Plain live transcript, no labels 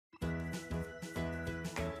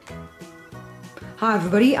Hi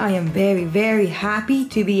everybody, I am very happy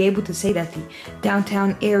to be able to say that the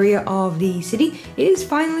downtown area of the city is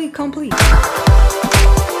finally complete.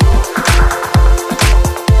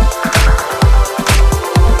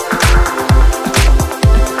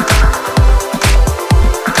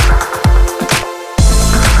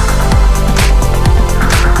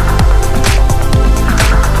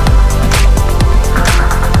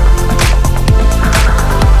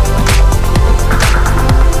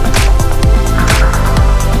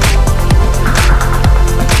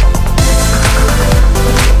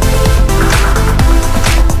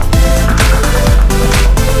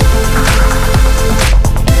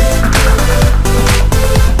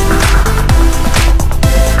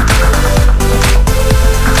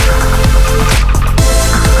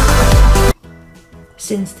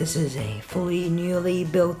 Since this is a fully newly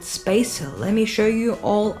built space, let me show you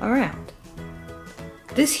all around.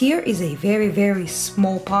 This here is a very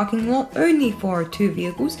small parking lot, only for 2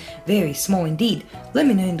 vehicles, very small indeed. Let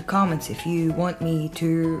me know in the comments if you want me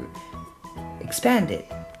to expand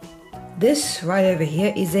it. This right over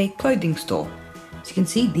here is a clothing store. As you can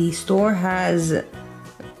see, the store has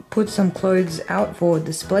put some clothes out for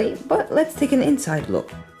display, but let's take an inside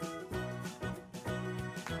look.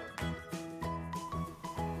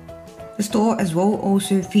 The store as well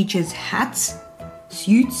also features hats,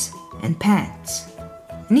 suits, and pants,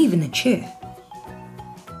 and even a chair.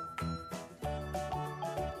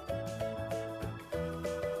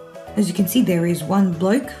 As you can see, there is one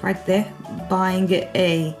bloke right there buying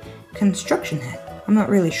a construction hat. I'm not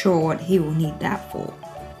really sure what he will need that for.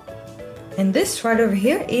 And this right over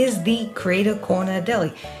here is the Creator Corner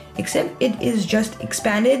Deli, except it is just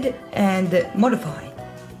expanded and modified.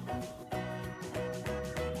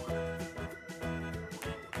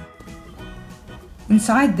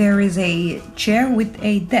 Inside there is a chair with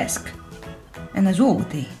a desk, and as well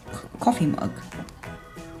with a coffee mug.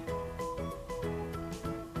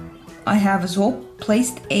 I have as well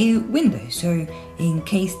placed a window, so in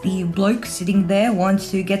case the bloke sitting there wants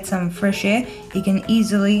to get some fresh air, he can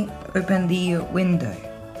easily open the window.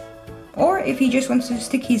 Or if he just wants to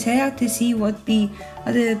stick his head out to see what the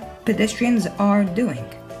other pedestrians are doing.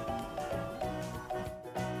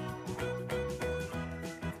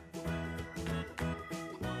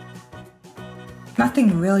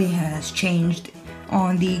 Nothing really has changed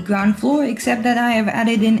on the ground floor except that I have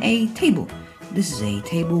added in a table. This is a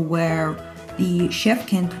table where the chef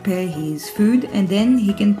can prepare his food and then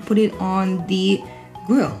he can put it on the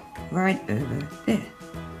grill right over there.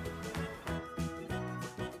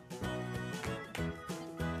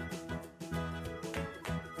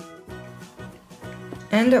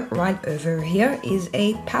 And right over here is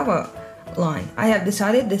a power line. I have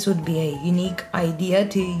decided this would be a unique idea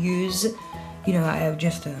to use. You know, I have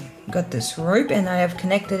just got this rope and I have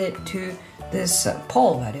connected it to this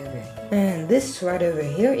pole right over here. And this right over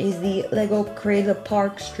here is the Lego Creator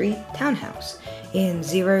Park Street Townhouse in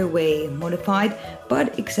 0-way modified,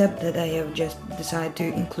 but except that I have just decided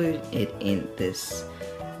to include it in this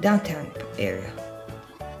downtown area.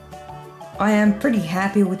 I am pretty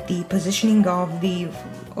happy with the positioning of the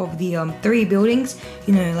 3 buildings,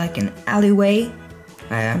 you know, like an alleyway.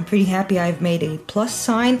 I'm pretty happy I've made a plus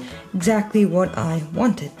sign, exactly what I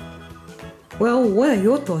wanted. Well, what are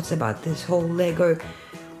your thoughts about this whole Lego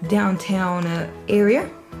downtown area?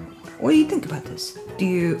 What do you think about this? Do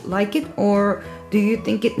you like it, or do you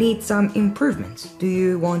think it needs some improvements? Do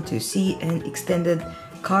you want to see an extended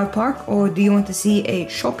car park, or do you want to see a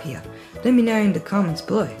shop here? Let me know in the comments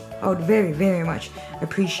below. I would very much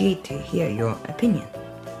appreciate to hear your opinion.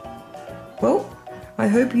 Well, I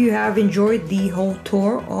hope you have enjoyed the whole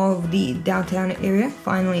tour of the downtown area,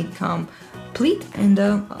 finally complete, and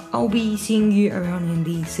I'll be seeing you around in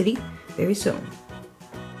the city very soon.